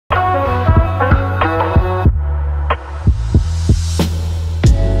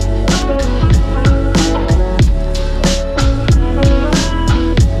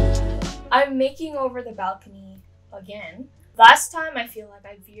over the balcony again. Last time I feel like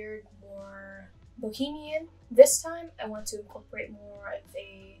I veered more bohemian. This time I want to incorporate more of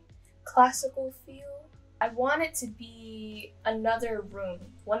a classical feel. I want it to be another room,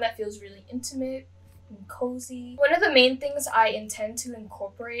 one that feels really intimate and cozy. One of the main things I intend to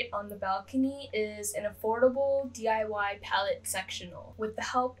incorporate on the balcony is an affordable DIY pallet sectional. With the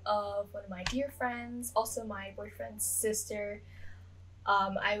help of one of my dear friends, also my boyfriend's sister,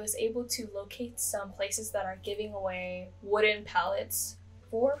 I was able to locate some places that are giving away wooden pallets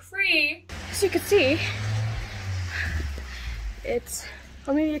for free. As you can see,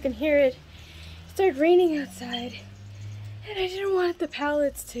 or maybe you can hear it, it started raining outside, and I didn't want the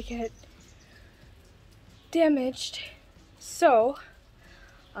pallets to get damaged, so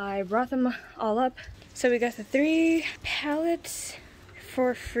I brought them all up. So we got the 3 pallets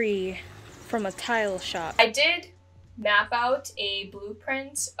for free from a tile shop. I did map out a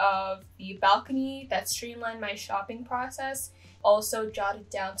blueprint of the balcony that streamlined my shopping process. Also jotted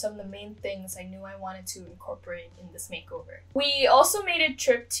down some of the main things I knew I wanted to incorporate in this makeover. We also made a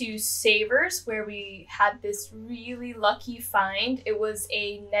trip to Savers where we had this really lucky find. It was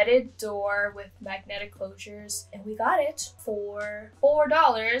a netted door with magnetic closures, and we got it for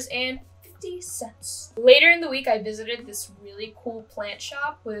 $4.50. Later in the week, I visited this really cool plant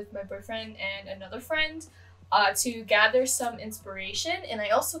shop with my boyfriend and another friend to gather some inspiration, and I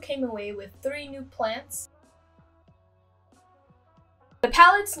also came away with 3 new plants. The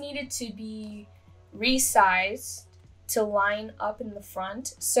pallets needed to be resized to line up in the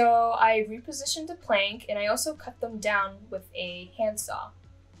front, so I repositioned the plank and I also cut them down with a handsaw.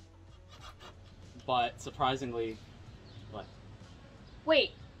 But surprisingly, what?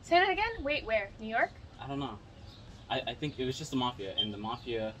 Wait, say that again? Wait, where? New York? I don't know. I think it was just the Mafia, and the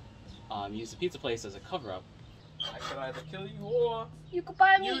Mafia used the pizza place as a cover-up. I could either kill you or you could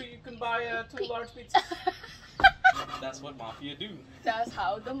buy me. You can buy 2 large pizzas. That's what Mafia do. That's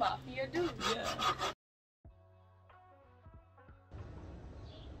how the Mafia do. Yeah.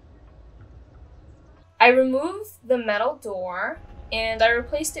 I removed the metal door and I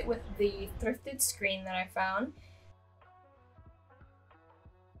replaced it with the thrifted screen that I found.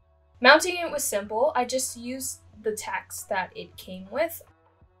 Mounting it was simple. I just used the tacks that it came with.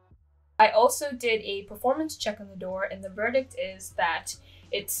 I also did a performance check on the door, and the verdict is that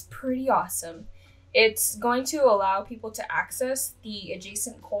it's pretty awesome. It's going to allow people to access the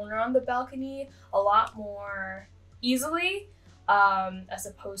adjacent corner on the balcony a lot more easily, as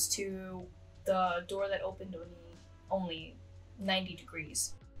opposed to the door that opened only 90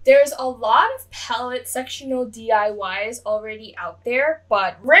 degrees. There's a lot of pallet sectional DIYs already out there,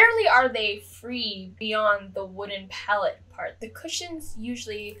 but rarely are they free beyond the wooden pallet part. The cushions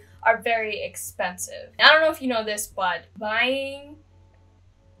usually are very expensive. I don't know if you know this, but buying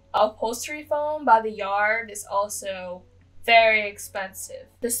upholstery foam by the yard is also very expensive.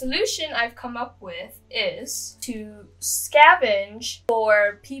 The solution I've come up with is to scavenge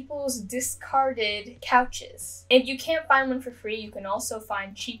for people's discarded couches. If you can't find one for free, you can also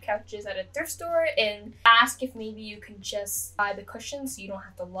find cheap couches at a thrift store and ask if maybe you can just buy the cushions so you don't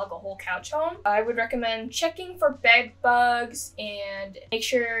have to lug a whole couch home. I would recommend checking for bed bugs and make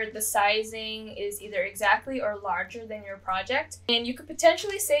sure the sizing is either exactly or larger than your project. And you could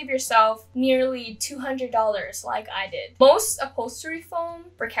potentially save yourself nearly $200 like I did. Most upholstery foam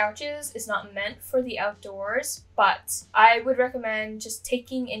for couches is not meant for the outdoors, but I would recommend just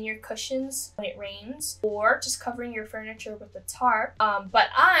taking in your cushions when it rains or just covering your furniture with a tarp. But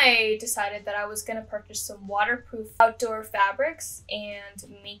I decided that I was going to purchase some waterproof outdoor fabrics and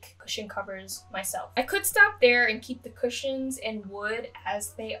make cushion covers myself. I could stop there and keep the cushions in wood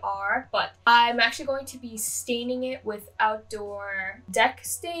as they are, but I'm actually going to be staining it with outdoor deck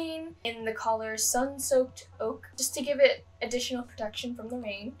stain in the color Sun-Soaked Oak, just to give it additional protection from the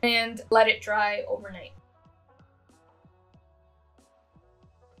rain, and let it dry overnight.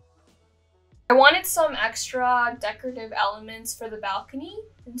 I wanted some extra decorative elements for the balcony,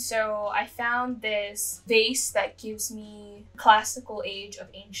 and so I found this vase that gives me classical age of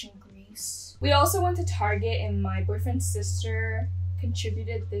ancient Greece. We also went to Target, and my boyfriend's sister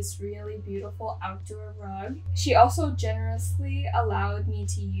contributed this really beautiful outdoor rug. She also generously allowed me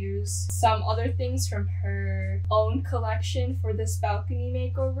to use some other things from her own collection for this balcony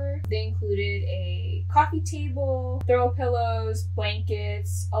makeover. They included a coffee table, throw pillows,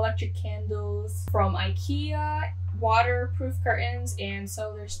 blankets, electric candles from IKEA, waterproof curtains, and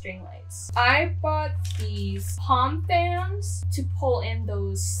solar string lights. I bought these palm fans to pull in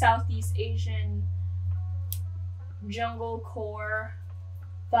those Southeast Asian jungle core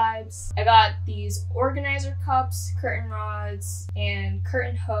vibes. I got these organizer cups, curtain rods, and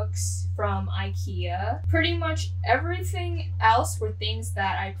curtain hooks from IKEA. Pretty much everything else were things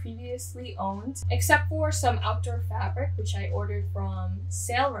that I previously owned, except for some outdoor fabric, which I ordered from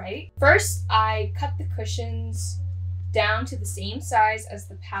Sailrite. First, I cut the cushions down to the same size as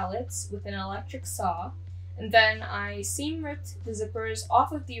the pallets with an electric saw, and then I seam ripped the zippers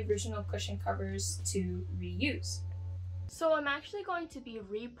off of the original cushion covers to reuse. So I'm actually going to be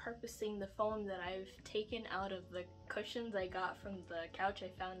repurposing the foam that I've taken out of the cushions I got from the couch I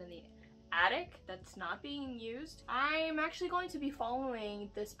found in the attic that's not being used. I'm actually going to be following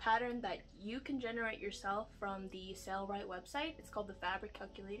this pattern that you can generate yourself from the Sailrite website. It's called the Fabric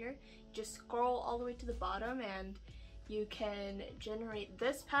Calculator. Just scroll all the way to the bottom and you can generate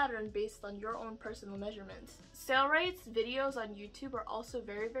this pattern based on your own personal measurements. Sailrite's videos on YouTube are also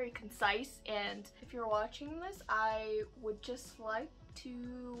very, very concise, and if you're watching this, I would just like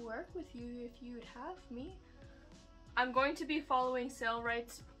to work with you if you'd have me. I'm going to be following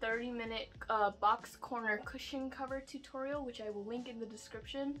Sailrite's 30-minute box corner cushion cover tutorial, which I will link in the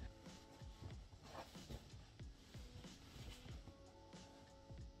description.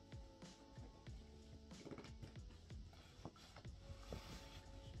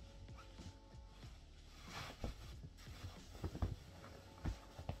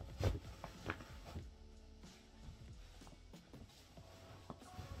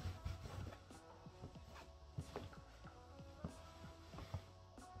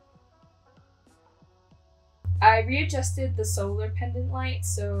 I readjusted the solar pendant light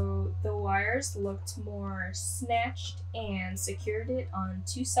so the wires looked more snatched and secured it on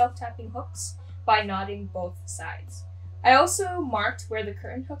 2 self-tapping hooks by knotting both sides. I also marked where the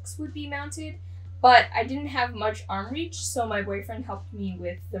curtain hooks would be mounted, but I didn't have much arm reach, so my boyfriend helped me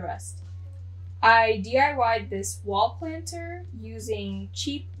with the rest. I DIY'd this wall planter using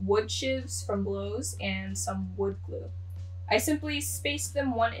cheap wood shivs from Lowe's and some wood glue. I simply spaced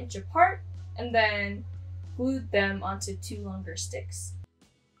them 1 inch apart and then glued them onto 2 longer sticks.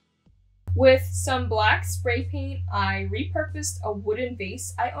 With some black spray paint, I repurposed a wooden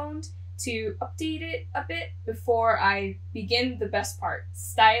vase I owned to update it a bit before I begin the best part,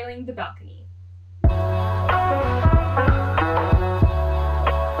 styling the balcony.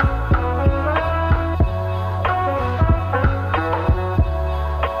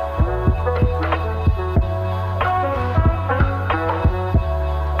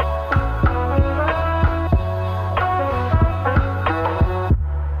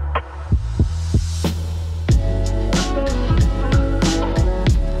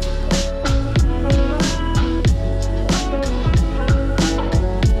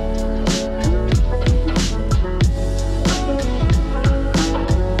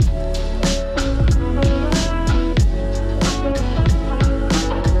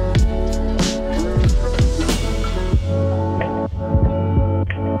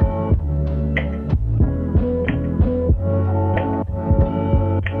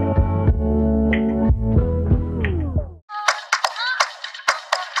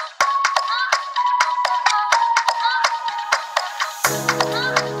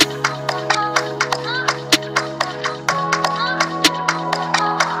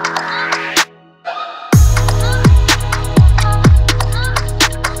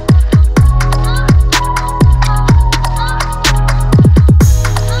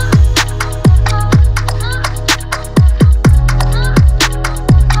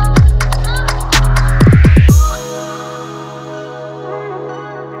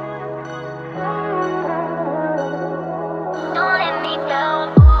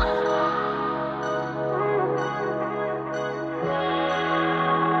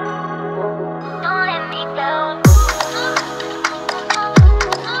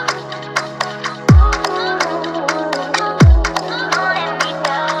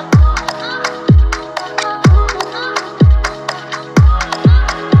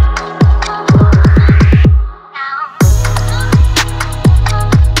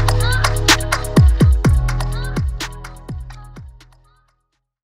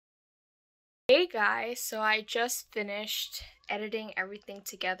 Hey guys, so I just finished editing everything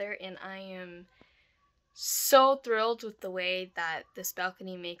together and I am so thrilled with the way that this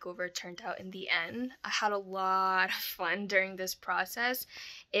balcony makeover turned out in the end. I had a lot of fun during this process.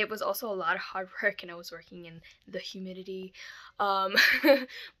 It was also a lot of hard work and I was working in the humidity.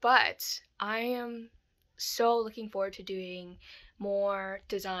 But I am so looking forward to doing more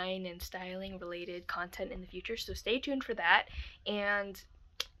design and styling related content in the future, so stay tuned for that. And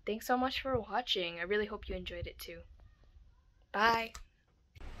thanks so much for watching. I really hope you enjoyed it too. Bye!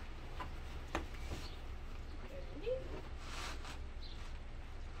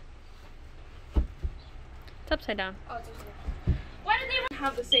 It's upside down. Oh, it's upside down. Why did they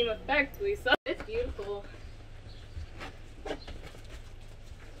have the same effect, Lisa? It's beautiful.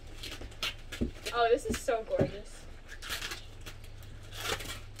 Oh, this is so gorgeous.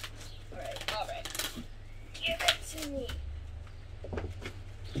 Alright, alright. Give it to me.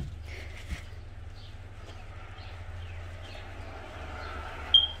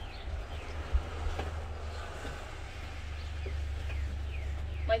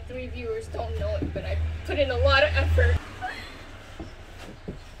 My 3 viewers don't know it, but I put in a lot of effort.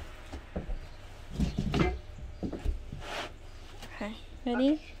 Okay,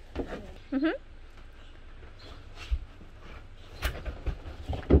 ready? Okay. Mm-hmm.